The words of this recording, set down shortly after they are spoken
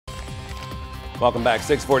Welcome back.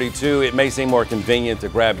 6:42. It may seem more convenient to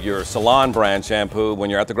grab your salon brand shampoo when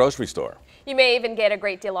you're at the grocery store. You may even get a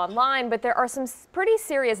great deal online, but there are some pretty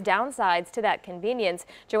serious downsides to that convenience.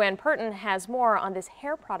 Joanne Purton has more on this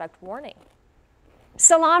hair product warning.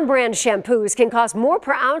 Salon brand shampoos can cost more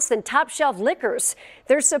per ounce than top shelf liquors.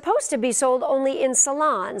 They're supposed to be sold only in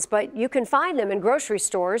salons, but you can find them in grocery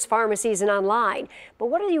stores, pharmacies, and online. But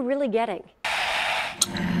what are you really getting?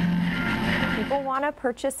 People want to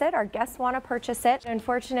purchase it, our guests want to purchase it.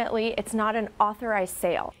 Unfortunately, it's not an authorized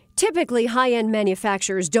sale. Typically, high-end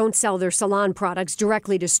manufacturers don't sell their salon products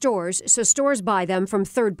directly to stores, so stores buy them from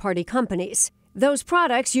third-party companies. Those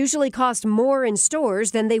products usually cost more in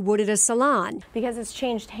stores than they would at a salon. Because it's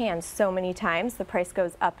changed hands so many times, the price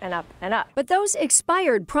goes up and up and up. But those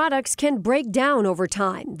expired products can break down over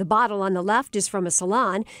time. The bottle on the left is from a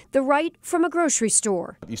salon, the right from a grocery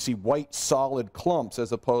store. You see white solid clumps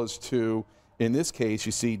as opposed to, in this case,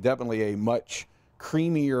 you see definitely a much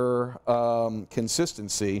creamier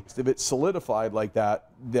consistency. If it's solidified like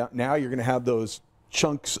that, now you're going to have those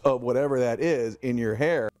chunks of whatever that is in your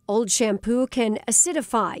hair. Old shampoo can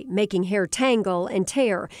acidify, making hair tangle and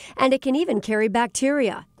tear, and it can even carry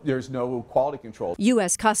bacteria. There's no quality control.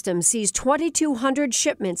 U.S. Customs seized 2,200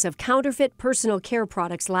 shipments of counterfeit personal care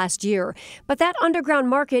products last year. But that underground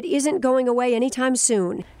market isn't going away anytime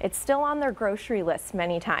soon. It's still on their grocery list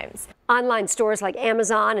many times. Online stores like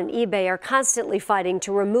Amazon and eBay are constantly fighting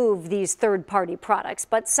to remove these third-party products,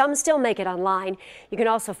 but some still make it online. You can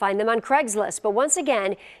also find them on Craigslist, but once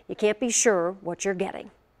again, you can't be sure what you're getting.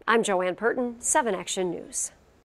 I'm Joanne Purton, 7 Action News.